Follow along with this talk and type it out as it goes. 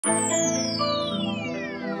Try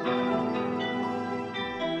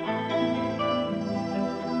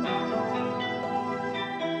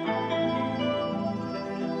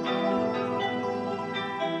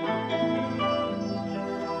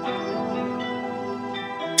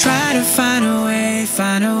to find a way,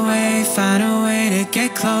 find a way, find a way to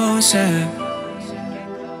get closer.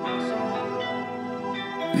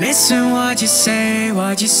 Missing what you say,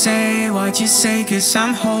 what you say, what you say, 'cause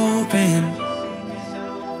I'm hoping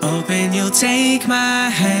you'll take my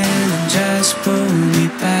hand and just pull me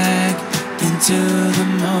back into the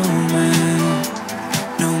moment.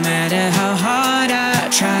 No matter how hard I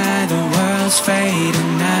try, the world's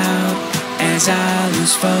fading out as I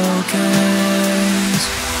lose focus.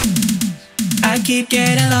 I keep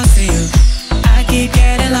getting lost in you, I keep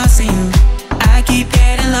getting lost in you, I keep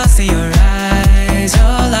getting lost in your eyes,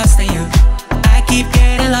 oh lost in you. I keep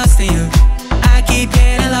getting lost in you, I keep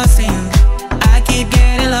getting lost in you, I keep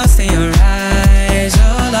getting lost in your eyes,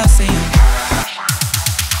 oh lost in you.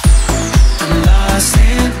 I'm lost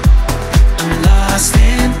in, I'm lost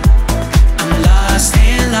in, I'm lost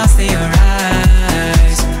in, lost in your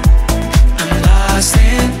eyes. I'm lost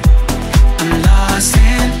in, I'm lost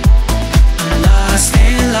in, I'm lost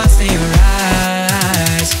in, lost in your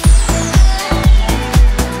eyes.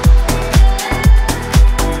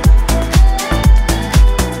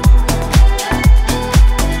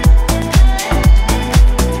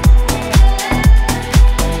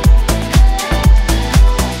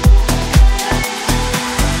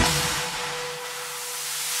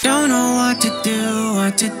 Don't know what to do,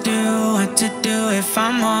 what to do, what to do if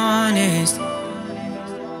I'm honest.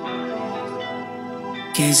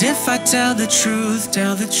 'Cause if I tell the truth,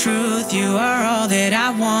 you are all that I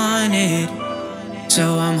wanted.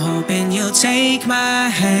 So I'm hoping you'll take my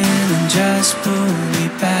hand and just pull me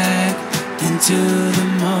back into the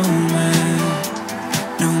moment.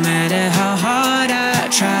 No matter how hard I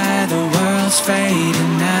try, the world's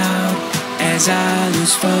fading out as I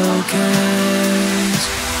lose focus.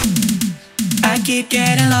 I keep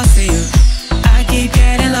getting lost in you, I keep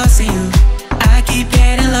getting lost in you, I keep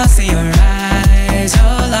getting lost in your eyes,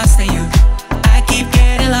 oh lost in you. I keep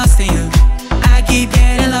getting lost in you, I keep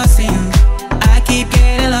getting lost in you, I keep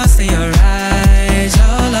getting lost in your eyes,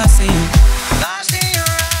 oh lost in you. Lost in your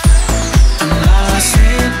eyes. I'm lost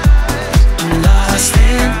in, I'm lost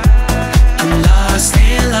in, I'm lost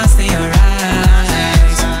in, lost in your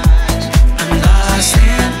eyes. I'm lost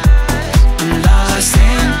in, I'm lost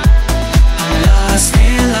in, I'm lost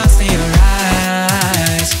in, lost in your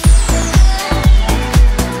eyes.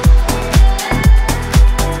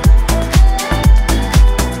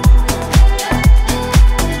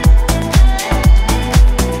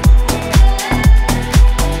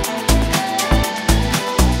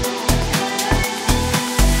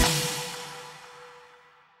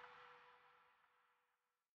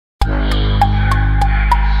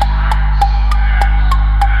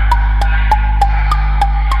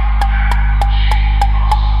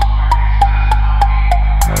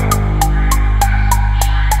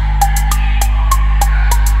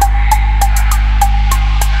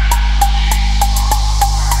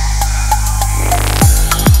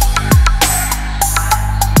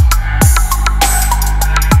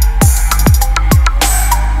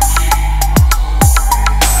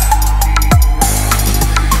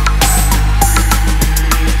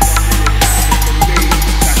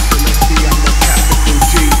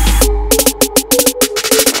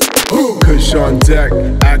 On deck,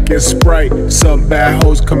 acting Sprite. Some bad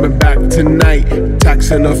hoes coming back tonight.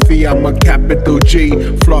 Taxing a fee, I'm a capital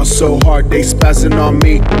G. Floss so hard they spazzing on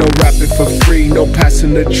me. No rapping for free, no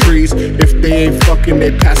passing the trees. If they ain't fucking,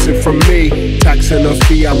 they passing from me. Taxing a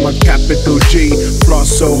fee, I'm a capital G. Floss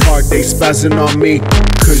so hard they spazzing on me.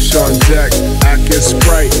 Kush on deck, acting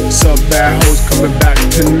Sprite. Some bad hoes coming back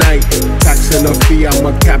tonight. Taxing a fee, I'm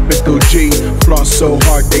a capital G. Floss so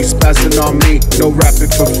hard they spazzing on me. No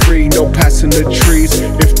rapping for free, no passing the trees.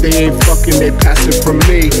 If they ain't fucking, they passing from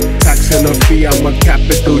me. Taxing a fee, I'm a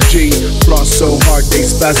capital G. Floss so hard they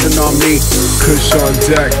spazzing on me. Kush on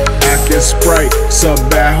deck, acting Sprite. Some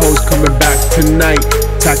bad hoes coming back tonight.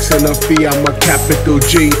 Taxing a fee, I'm a capital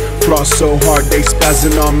G. Floss so hard they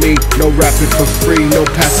spazzing on me. No rapping for free, no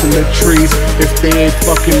passing the trees. If they ain't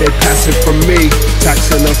fucking, they passing from me.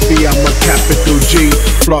 Taxing a fee, I'm a capital G.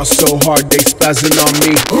 Floss so hard they spazzing on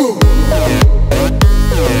me.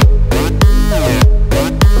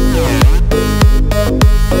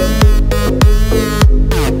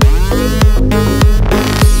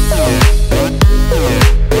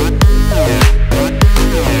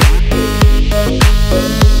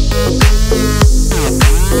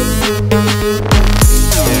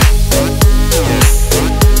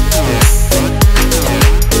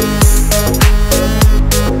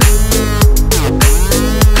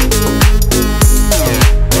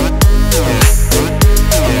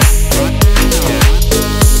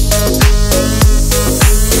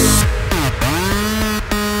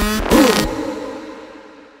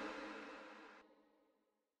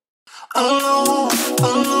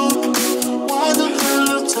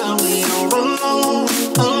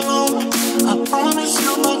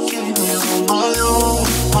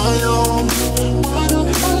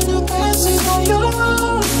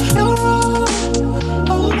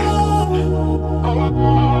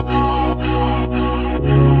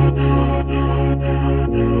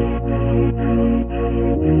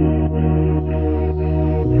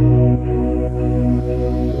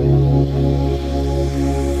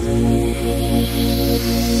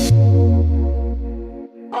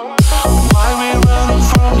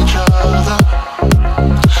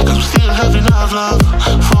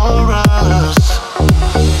 for us.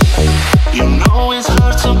 You know it's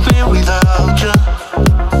hard to be without you,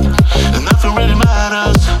 and nothing really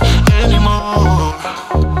matters anymore.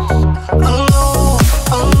 Alone,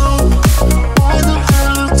 alone, why the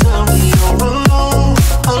hell you tell me you're alone,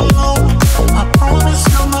 alone? I promise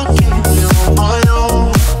I'll not keep you on my own,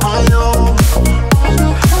 my own. Why the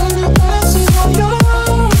hell you dancing on your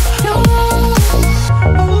own, alone?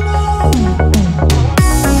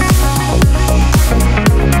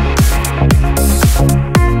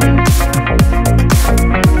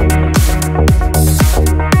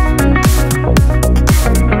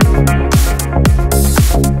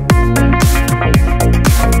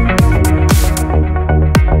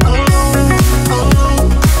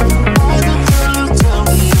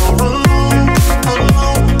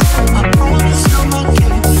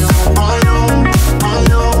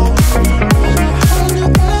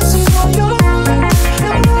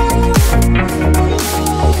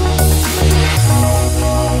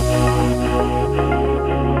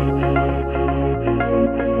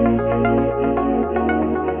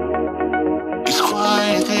 It's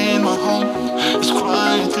quiet in my home, it's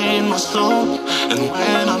quiet in my soul. And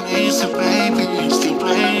when I miss you, baby, still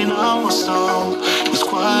playing our song. It's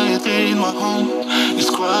quiet in my home, it's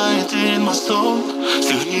quiet in my soul.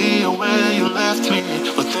 Still here where you left me,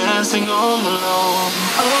 but dancing all alone.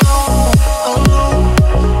 Alone, alone.